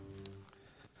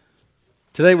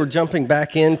Today we're jumping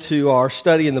back into our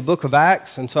study in the book of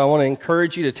Acts, and so I want to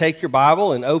encourage you to take your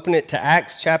Bible and open it to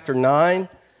Acts chapter 9, and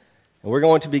we're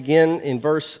going to begin in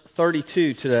verse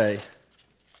 32 today.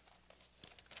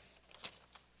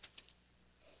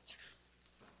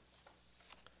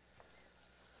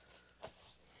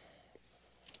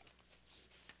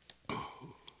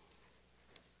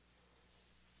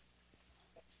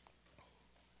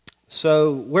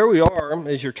 So where we are,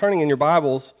 as you're turning in your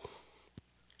Bibles,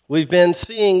 we've been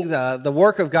seeing the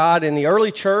work of God in the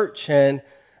early church, and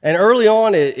early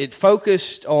on it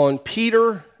focused on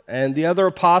Peter and the other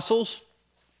apostles.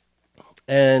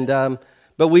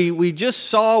 But we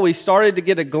started to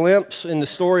get a glimpse in the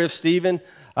story of Stephen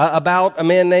about a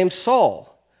man named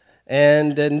Saul.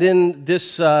 And then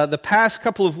the past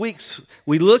couple of weeks,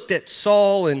 we looked at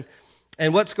Saul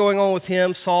and what's going on with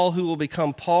him, Saul who will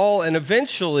become Paul, and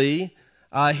eventually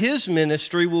his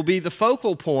ministry will be the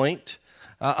focal point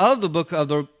of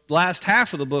the last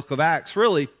half of the book of Acts,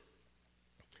 really.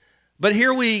 But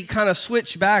here we kind of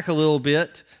switch back a little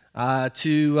bit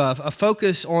to a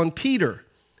focus on Peter.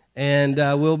 And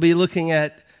we'll be looking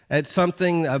at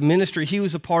something, a ministry he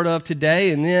was a part of today,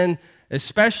 and then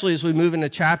especially as we move into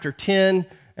chapter 10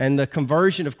 and the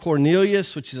conversion of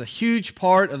Cornelius, which is a huge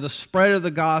part of the spread of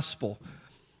the gospel.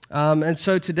 And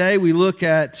so today we look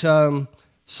at some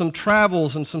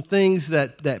travels and some things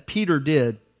that Peter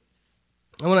did.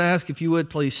 I want to ask if you would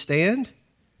please stand.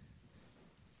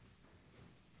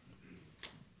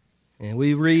 And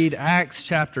we read Acts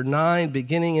chapter 9,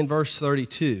 beginning in verse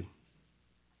 32.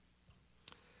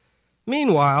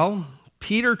 Meanwhile,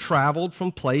 Peter traveled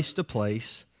from place to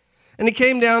place, and he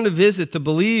came down to visit the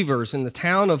believers in the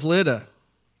town of Lydda.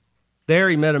 There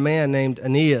he met a man named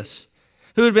Aeneas,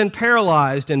 who had been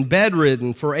paralyzed and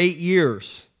bedridden for 8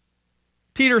 years.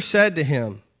 Peter said to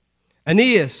him,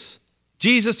 "Aeneas,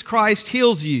 Jesus Christ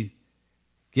heals you.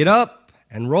 Get up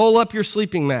and roll up your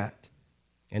sleeping mat."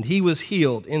 And he was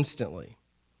healed instantly.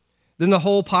 Then the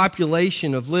whole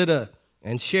population of Lydda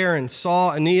and Sharon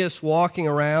saw Aeneas walking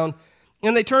around,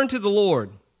 and they turned to the Lord.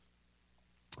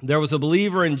 There was a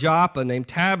believer in Joppa named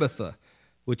Tabitha,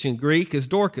 which in Greek is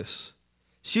Dorcas.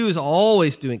 She was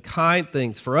always doing kind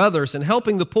things for others and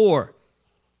helping the poor.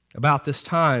 About this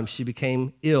time, she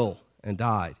became ill and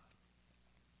died.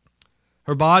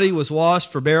 Her body was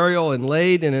washed for burial and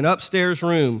laid in an upstairs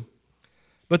room.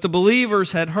 But the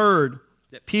believers had heard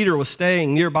that Peter was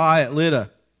staying nearby at Lydda.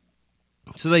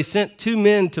 So they sent 2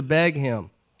 men to beg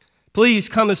him, "Please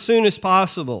come as soon as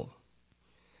possible."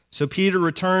 So Peter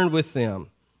returned with them,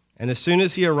 and as soon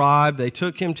as he arrived, they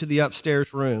took him to the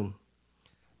upstairs room.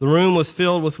 The room was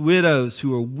filled with widows who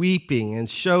were weeping and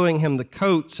showing him the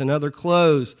coats and other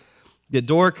clothes that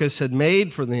Dorcas had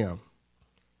made for them.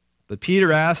 But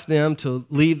Peter asked them to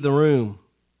leave the room.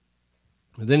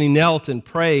 And then he knelt and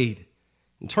prayed.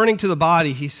 And turning to the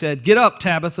body, he said, "Get up,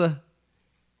 Tabitha."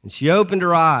 And she opened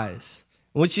her eyes.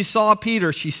 And when she saw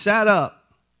Peter, she sat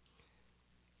up.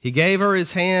 He gave her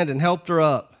his hand and helped her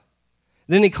up.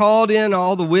 Then he called in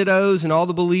all the widows and all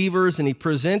the believers, and he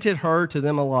presented her to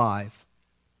them alive.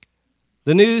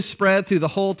 The news spread through the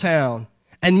whole town,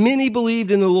 and many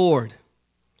believed in the Lord.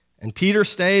 And Peter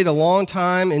stayed a long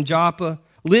time in Joppa,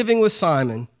 living with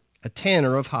Simon, a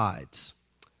tanner of hides.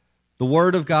 The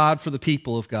word of God for the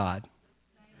people of God.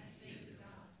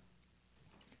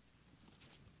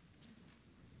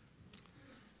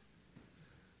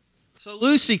 So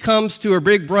Lucy comes to her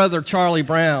big brother, Charlie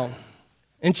Brown,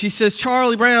 and she says,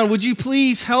 "Charlie Brown, would you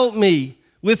please help me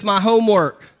with my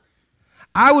homework?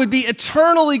 I would be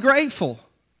eternally grateful."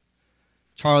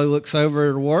 Charlie looks over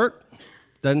at her work.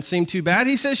 Doesn't seem too bad.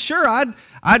 He says, "Sure,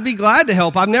 I'd be glad to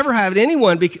help. I've never had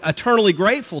anyone be eternally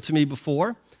grateful to me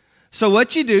before." So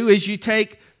what you do is you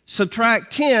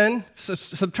subtract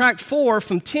 4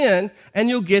 from 10, and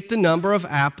you'll get the number of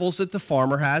apples that the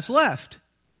farmer has left.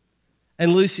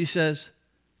 And Lucy says,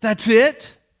 "That's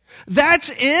it?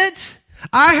 That's it?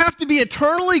 I have to be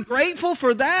eternally grateful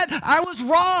for that? I was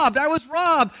robbed.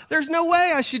 There's no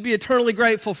way I should be eternally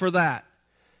grateful for that."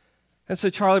 And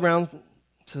so Charlie Brown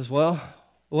says, "Well,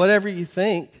 whatever you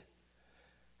think."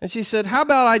 And she said, "How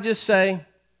about I just say,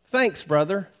 'Thanks,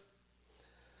 brother'?"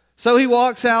 So he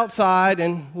walks outside,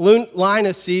 and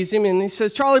Linus sees him, and he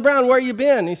says, "Charlie Brown, where you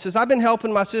been?" He says, "I've been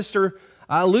helping my sister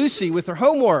Lucy with her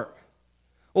homework."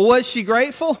 "Well, was she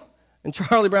grateful?" And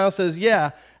Charlie Brown says,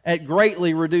 "Yeah, at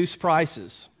greatly reduced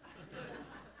prices."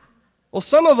 Well,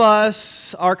 some of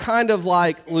us are kind of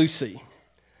like Lucy.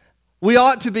 We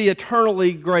ought to be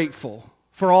eternally grateful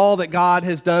for all that God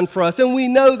has done for us, and we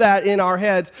know that in our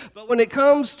heads. But when it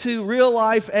comes to real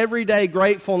life, everyday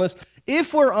gratefulness,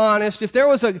 If we're honest, if there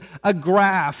was a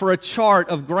graph or a chart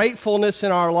of gratefulness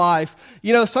in our life,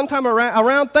 sometime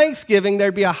around Thanksgiving,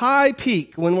 there'd be a high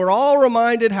peak when we're all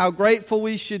reminded how grateful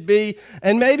we should be.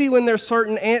 And maybe when there's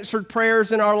certain answered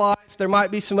prayers in our life, there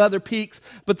might be some other peaks.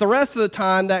 But the rest of the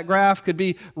time, that graph could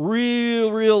be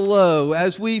real low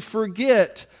as we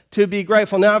forget to be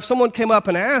grateful. Now, if someone came up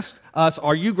and asked us,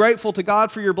 are you grateful to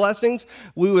God for your blessings?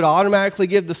 We would automatically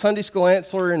give the Sunday school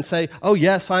answer and say, oh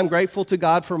yes, I'm grateful to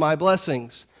God for my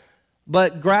blessings.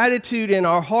 But gratitude in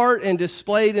our heart and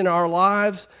displayed in our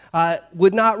lives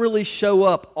would not really show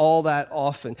up all that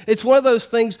often. It's one of those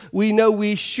things we know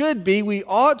we should be, we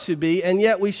ought to be, and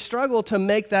yet we struggle to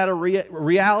make that a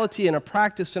reality and a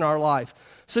practice in our life.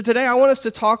 So today I want us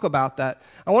to talk about that.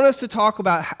 I want us to talk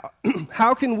about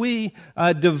how can we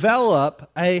develop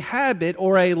a habit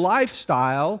or a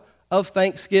lifestyle of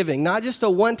thanksgiving. Not just a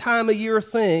one-time-a-year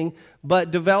thing,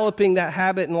 but developing that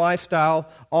habit and lifestyle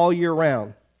all year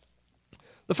round.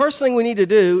 The first thing we need to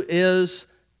do is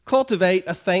cultivate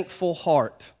a thankful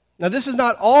heart. Now, this is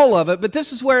not all of it, but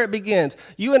this is where it begins.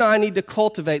 You and I need to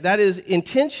cultivate, that is,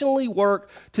 intentionally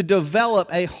work to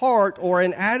develop a heart or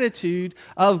an attitude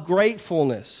of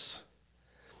gratefulness.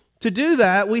 To do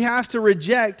that, we have to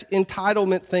reject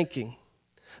entitlement thinking.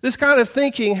 This kind of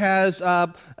thinking has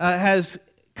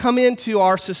come into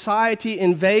our society,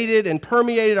 invaded and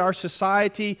permeated our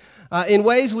society in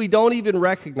ways we don't even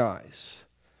recognize.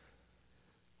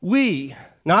 We,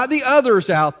 not the others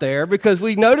out there, because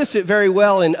we notice it very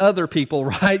well in other people,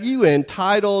 right? You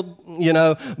entitled,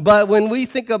 But when we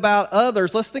think about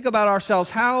others, let's think about ourselves.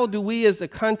 How do we as a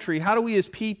country, how do we as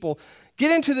people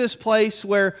get into this place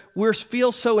where we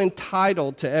feel so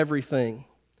entitled to everything?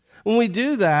 When we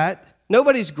do that,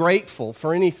 nobody's grateful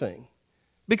for anything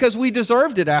because we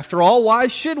deserved it after all. Why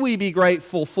should we be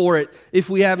grateful for it if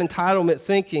we have entitlement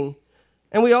thinking?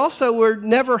 And we're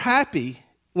never happy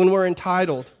when we're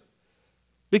entitled,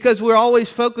 because we're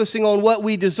always focusing on what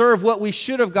we deserve, what we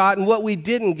should have gotten, what we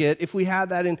didn't get if we have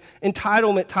that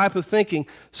entitlement type of thinking.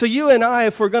 So you and I,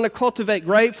 if we're going to cultivate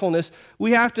gratefulness,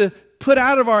 we have to put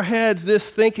out of our heads this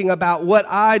thinking about what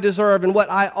I deserve and what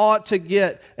I ought to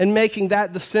get and making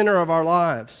that the center of our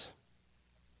lives.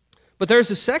 But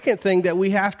there's a second thing that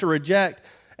we have to reject,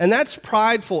 and that's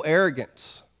prideful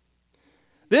arrogance.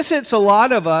 This hits a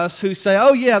lot of us who say,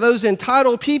 oh yeah, those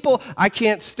entitled people, I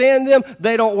can't stand them.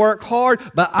 They don't work hard,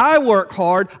 but I work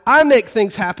hard. I make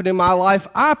things happen in my life.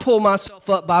 I pull myself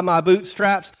up by my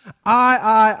bootstraps.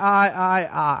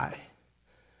 I.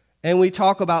 And we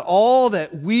talk about all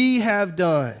that we have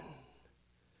done.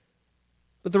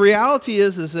 But the reality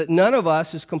is that none of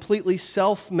us is completely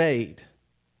self-made.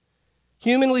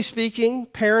 Humanly speaking,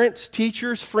 parents,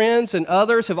 teachers, friends, and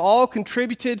others have all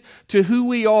contributed to who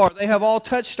we are. They have all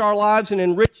touched our lives and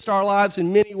enriched our lives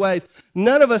in many ways.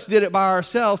 None of us did it by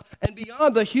ourselves. And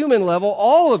beyond the human level,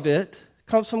 all of it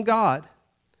comes from God.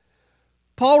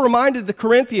 Paul reminded the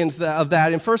Corinthians of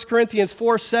that in 1 Corinthians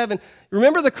 4:7.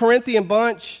 Remember the Corinthian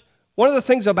bunch? One of the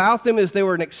things about them is they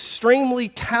were an extremely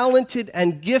talented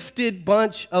and gifted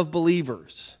bunch of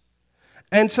believers.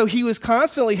 And so he was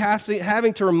constantly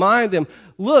having to remind them,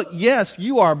 look, yes,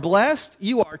 you are blessed,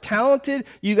 you are talented,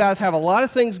 you guys have a lot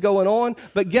of things going on,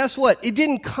 but guess what? It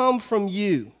didn't come from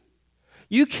you.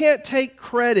 You can't take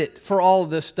credit for all of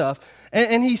this stuff.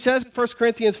 And he says in 1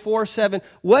 Corinthians 4:7,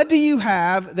 what do you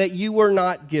have that you were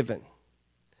not given?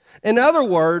 In other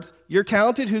words, you're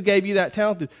talented, who gave you that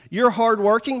talent? You're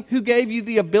hardworking, who gave you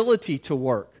the ability to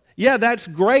work? Yeah, that's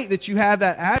great that you have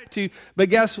that attitude, but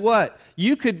guess what?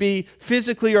 You could be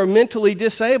physically or mentally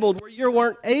disabled where you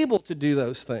weren't able to do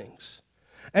those things.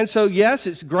 And so, yes,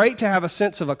 it's great to have a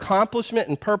sense of accomplishment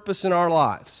and purpose in our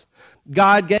lives.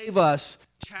 God gave us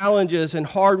challenges and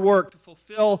hard work to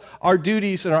fulfill our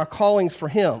duties and our callings for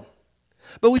Him.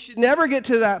 But we should never get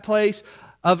to that place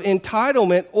of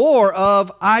entitlement or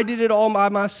of, I did it all by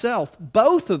myself.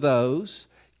 Both of those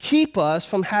keep us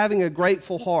from having a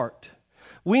grateful heart.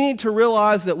 We need to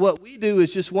realize that what we do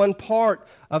is just one part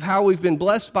of how we've been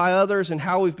blessed by others and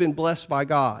how we've been blessed by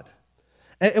God.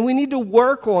 And we need to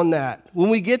work on that when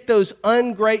we get those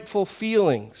ungrateful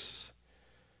feelings.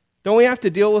 Don't we have to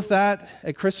deal with that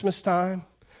at Christmas time?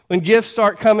 When gifts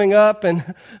start coming up, and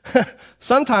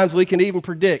sometimes we can even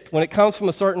predict when it comes from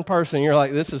a certain person, you're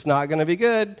like, this is not going to be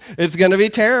good. It's going to be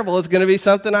terrible. It's going to be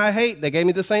something I hate. They gave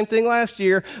me the same thing last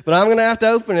year, but I'm going to have to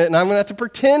open it, and I'm going to have to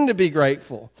pretend to be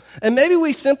grateful. And maybe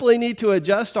we simply need to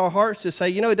adjust our hearts to say,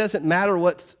 it doesn't matter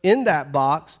what's in that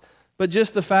box, but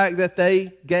just the fact that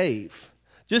they gave.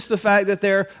 Just the fact that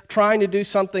they're trying to do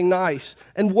something nice.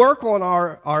 And work on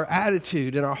our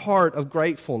attitude and our heart of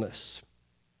gratefulness.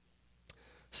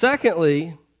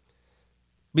 Secondly,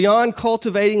 Beyond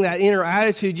cultivating that inner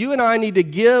attitude, you and I need to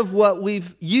give what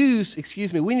we've used,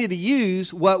 we need to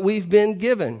use what we've been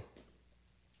given.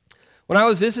 When I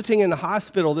was visiting in the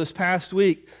hospital this past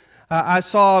week, I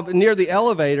saw near the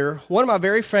elevator one of my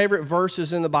very favorite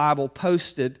verses in the Bible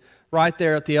posted right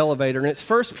there at the elevator, and it's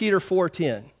 1 Peter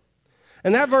 4:10.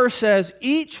 And that verse says,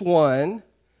 each one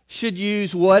should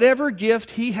use whatever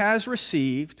gift he has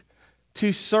received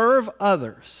to serve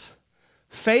others,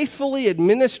 faithfully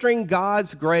administering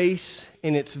God's grace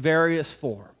in its various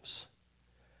forms.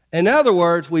 In other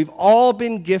words, we've all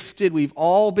been gifted, we've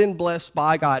all been blessed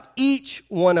by God, each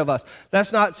one of us.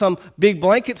 That's not some big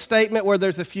blanket statement where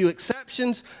there's a few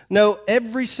exceptions. No,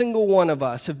 every single one of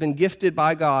us have been gifted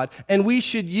by God, and we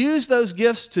should use those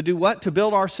gifts to do what? To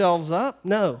build ourselves up?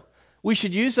 No. We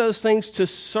should use those things to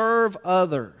serve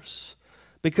others,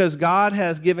 because God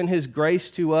has given His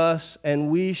grace to us, and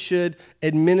we should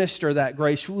administer that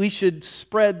grace. We should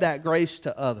spread that grace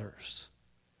to others.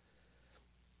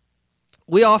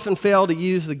 We often fail to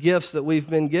use the gifts that we've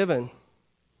been given,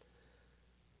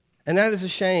 and that is a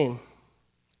shame.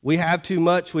 We have too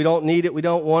much. We don't need it. We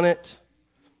don't want it.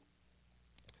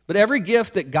 But every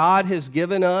gift that God has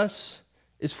given us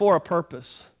is for a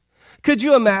purpose. Could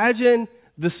you imagine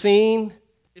the scene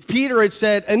if Peter had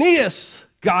said, Aeneas,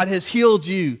 God has healed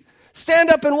you. Stand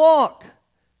up and walk.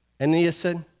 And Aeneas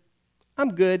said,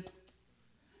 I'm good.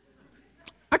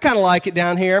 I kind of like it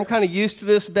down here. I'm kind of used to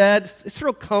this bed. It's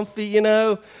real comfy, and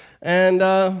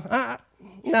I'd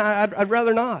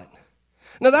rather not.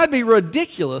 Now, that'd be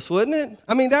ridiculous, wouldn't it?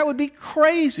 I mean, that would be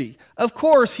crazy. Of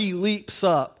course, he leaps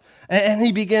up, and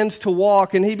he begins to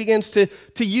walk, and he begins to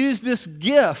use this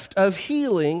gift of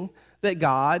healing that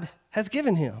God has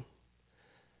given him.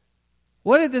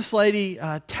 What did this lady,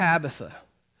 Tabitha?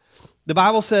 The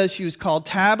Bible says she was called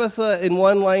Tabitha in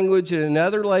one language, and in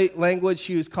another language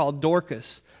she was called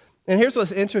Dorcas. And here's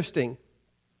what's interesting.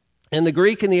 In the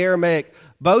Greek and the Aramaic,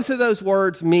 both of those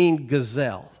words mean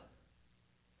gazelle.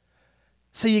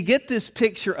 So you get this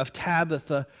picture of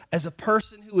Tabitha as a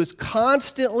person who is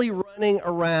constantly running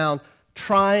around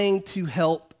trying to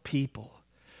help people.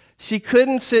 She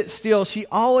couldn't sit still. She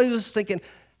always was thinking,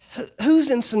 who's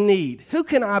in some need? Who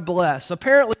can I bless?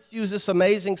 Apparently, she was this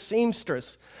amazing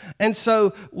seamstress. And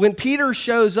so when Peter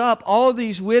shows up, all of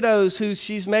these widows who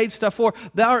she's made stuff for,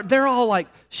 they're all like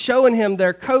showing him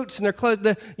their coats and their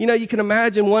clothes. You can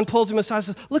imagine one pulls him aside and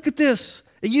says, look at this.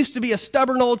 It used to be a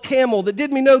stubborn old camel that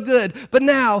did me no good, but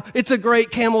now it's a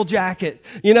great camel jacket.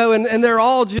 And they're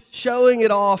all just showing it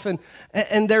off,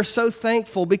 and they're so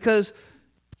thankful because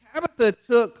Tabitha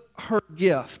took her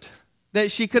gift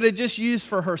that she could have just used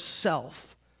for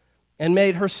herself and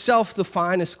made herself the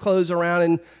finest clothes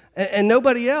around and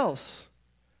nobody else.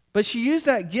 But she used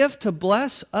that gift to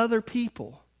bless other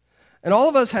people. And all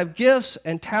of us have gifts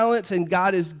and talents, and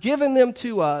God has given them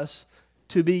to us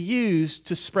to be used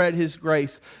to spread His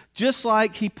grace. Just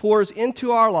like He pours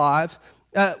into our lives,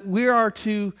 we are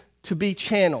to be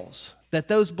channels, that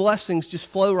those blessings just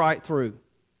flow right through.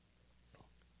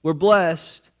 We're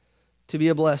blessed to be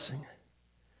a blessing.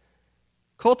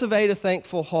 Cultivate a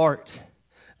thankful heart.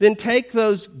 Then take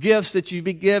those gifts that you've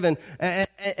been given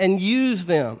and use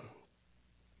them.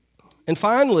 And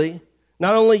finally,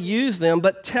 not only use them,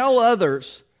 but tell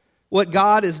others what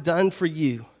God has done for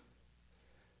you.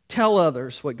 Tell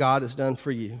others what God has done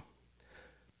for you.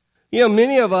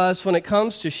 Many of us, when it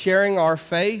comes to sharing our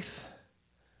faith,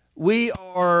 we're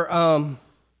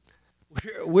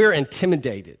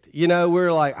intimidated.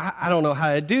 We're like, I don't know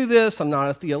how to do this. I'm not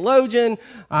a theologian.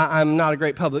 I'm not a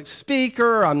great public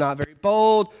speaker. I'm not very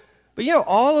bold. But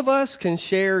all of us can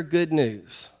share good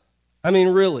news. I mean,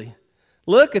 really.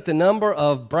 Look at the number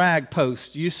of brag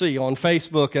posts you see on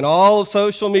Facebook and all of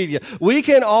social media. We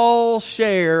can all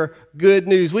share good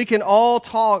news. We can all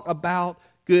talk about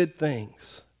good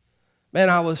things. Man,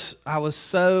 I was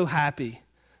so happy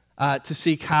to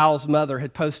see Kyle's mother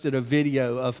had posted a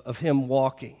video of him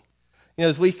walking.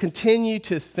 As we continue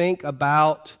to think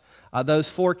about those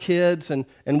 4 kids and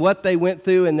what they went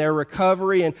through in their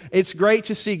recovery, and it's great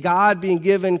to see God being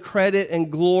given credit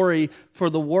and glory for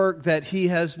the work that He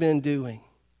has been doing.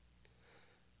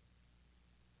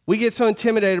 We get so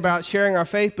intimidated about sharing our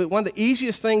faith, but one of the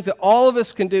easiest things that all of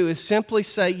us can do is simply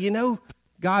say,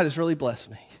 God has really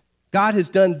blessed me. God has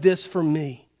done this for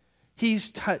me. He's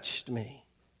touched me.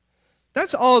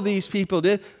 That's all these people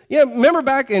did. Remember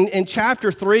back in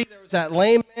chapter 3, there was that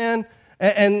lame man,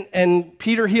 and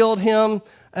Peter healed him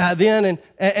then,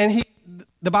 and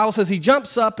the Bible says he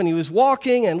jumps up and he was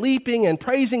walking and leaping and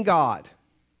praising God.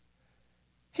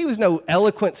 He was no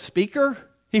eloquent speaker.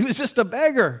 He was just a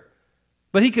beggar.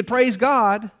 But he could praise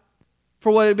God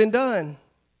for what had been done.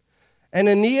 And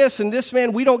Aeneas and this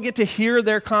man, we don't get to hear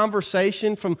their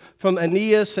conversation from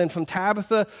Aeneas and from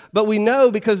Tabitha, but we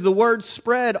know because the word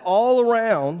spread all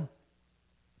around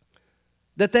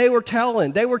that they were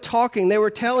telling, they were talking, they were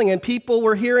telling, and people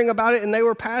were hearing about it and they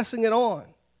were passing it on.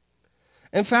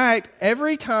 In fact,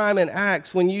 every time in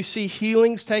Acts when you see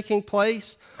healings taking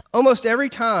place, almost every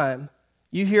time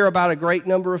you hear about a great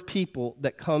number of people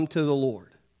that come to the Lord.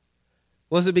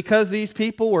 Was it because these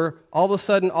people were all of a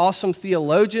sudden awesome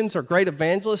theologians or great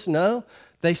evangelists? No.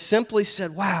 They simply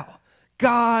said, wow,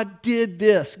 God did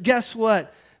this. Guess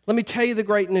what? Let me tell you the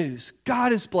great news.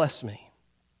 God has blessed me.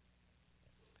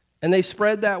 And they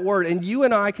spread that word. And you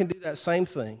and I can do that same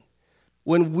thing.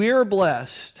 When we're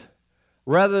blessed,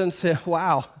 rather than say,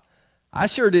 wow, I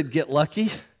sure did get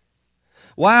lucky.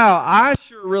 Wow, I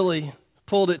sure really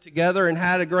pulled it together and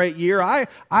had a great year. I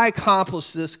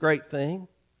accomplished this great thing.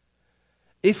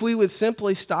 If we would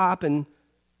simply stop and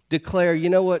declare, you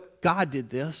know what, God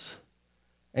did this.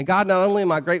 And God, not only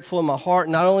am I grateful in my heart,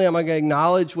 not only am I going to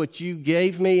acknowledge what you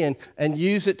gave me and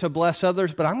use it to bless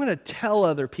others, but I'm going to tell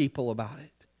other people about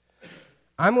it.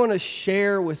 I'm going to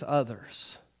share with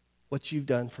others what you've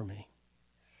done for me.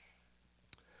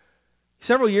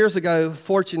 Several years ago,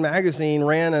 Fortune magazine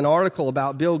ran an article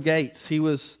about Bill Gates. He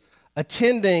was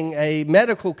attending a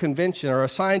medical convention or a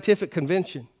scientific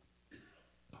convention.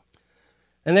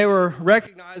 And they were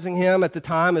recognizing him at the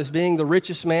time as being the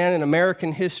richest man in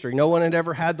American history. No one had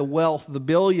ever had the wealth, the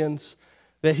billions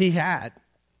that he had.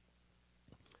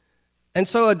 And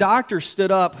so a doctor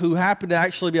stood up who happened to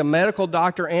actually be a medical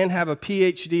doctor and have a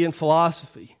PhD in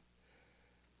philosophy.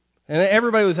 And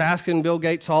everybody was asking Bill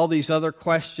Gates all these other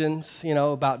questions,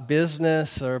 about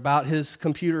business or about his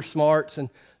computer smarts. And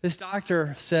this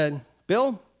doctor said,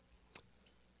 Bill,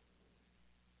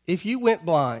 if you went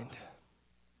blind,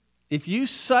 if you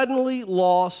suddenly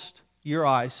lost your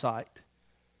eyesight,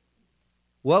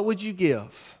 what would you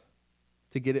give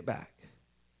to get it back?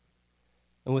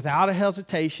 And without a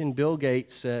hesitation, Bill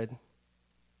Gates said,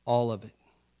 all of it.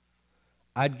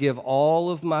 I'd give all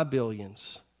of my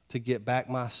billions to get back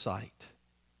my sight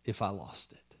if I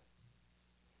lost it.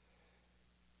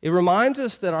 It reminds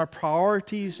us that our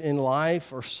priorities in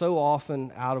life are so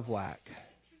often out of whack,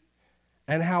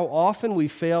 and how often we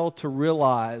fail to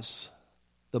realize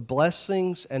the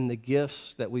blessings and the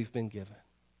gifts that we've been given.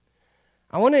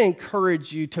 I want to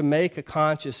encourage you to make a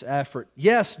conscious effort.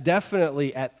 Yes,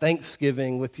 definitely at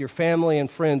Thanksgiving with your family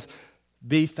and friends,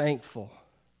 be thankful.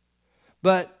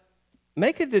 But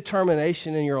make a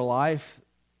determination in your life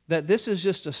that this is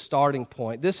just a starting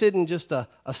point. This isn't just a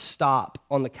stop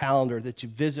on the calendar that you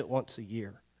visit once a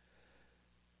year,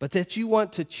 but that you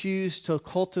want to choose to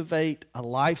cultivate a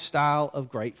lifestyle of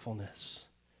gratefulness,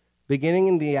 beginning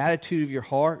in the attitude of your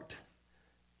heart,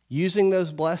 using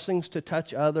those blessings to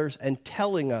touch others and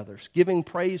telling others, giving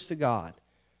praise to God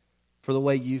for the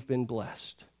way you've been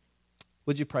blessed.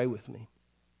 Would you pray with me?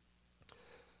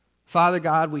 Father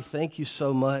God, we thank you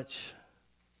so much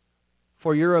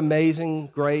for your amazing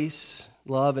grace,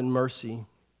 love, and mercy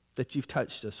that you've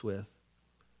touched us with.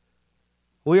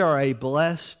 We are a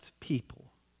blessed people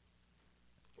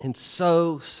in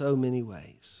so many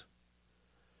ways.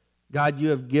 God, you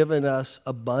have given us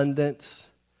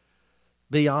abundance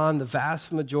beyond the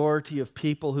vast majority of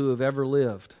people who have ever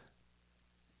lived.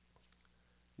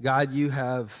 God, you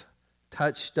have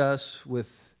touched us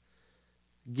with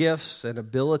gifts and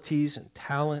abilities and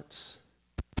talents.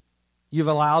 You've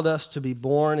allowed us to be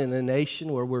born in a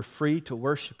nation where we're free to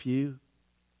worship you.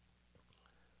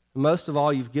 And most of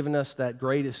all, you've given us that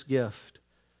greatest gift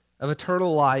of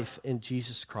eternal life in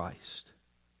Jesus Christ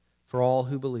for all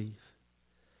who believe.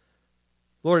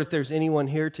 Lord, if there's anyone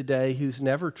here today who's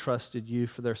never trusted you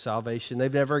for their salvation,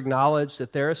 they've never acknowledged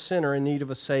that they're a sinner in need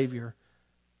of a Savior,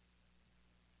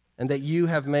 and that you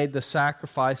have made the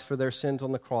sacrifice for their sins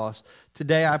on the cross,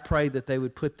 today I pray that they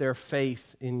would put their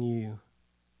faith in you,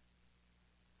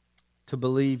 to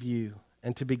believe you,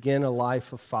 and to begin a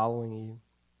life of following you.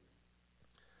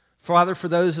 Father, for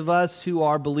those of us who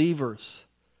are believers,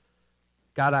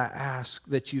 God, I ask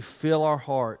that you fill our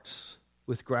hearts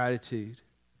with gratitude.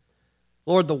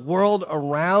 Lord, the world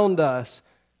around us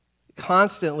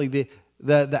constantly,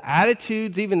 the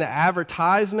attitudes, even the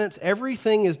advertisements,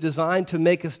 everything is designed to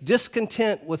make us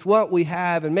discontent with what we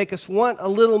have and make us want a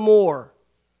little more.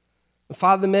 And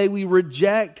Father, may we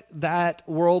reject that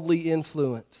worldly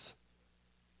influence.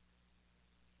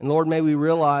 And Lord, may we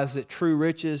realize that true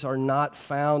riches are not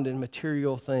found in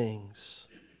material things,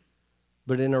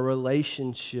 but in a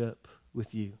relationship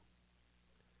with you.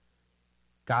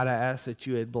 God, I ask that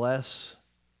you would bless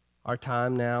our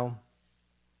time now,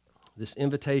 this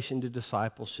invitation to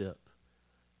discipleship.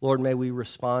 Lord, may we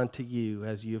respond to you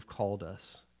as you have called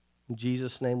us. In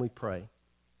Jesus' name we pray.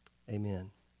 Amen.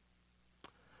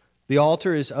 The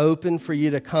altar is open for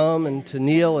you to come and to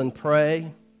kneel and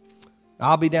pray.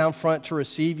 I'll be down front to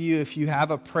receive you if you have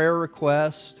a prayer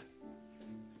request.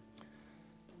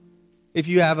 If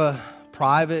you have a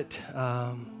private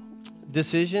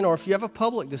decision, or if you have a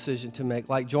public decision to make,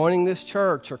 like joining this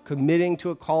church or committing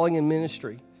to a calling in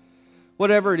ministry,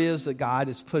 whatever it is that God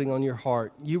is putting on your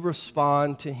heart, you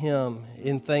respond to Him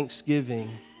in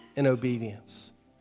thanksgiving and obedience.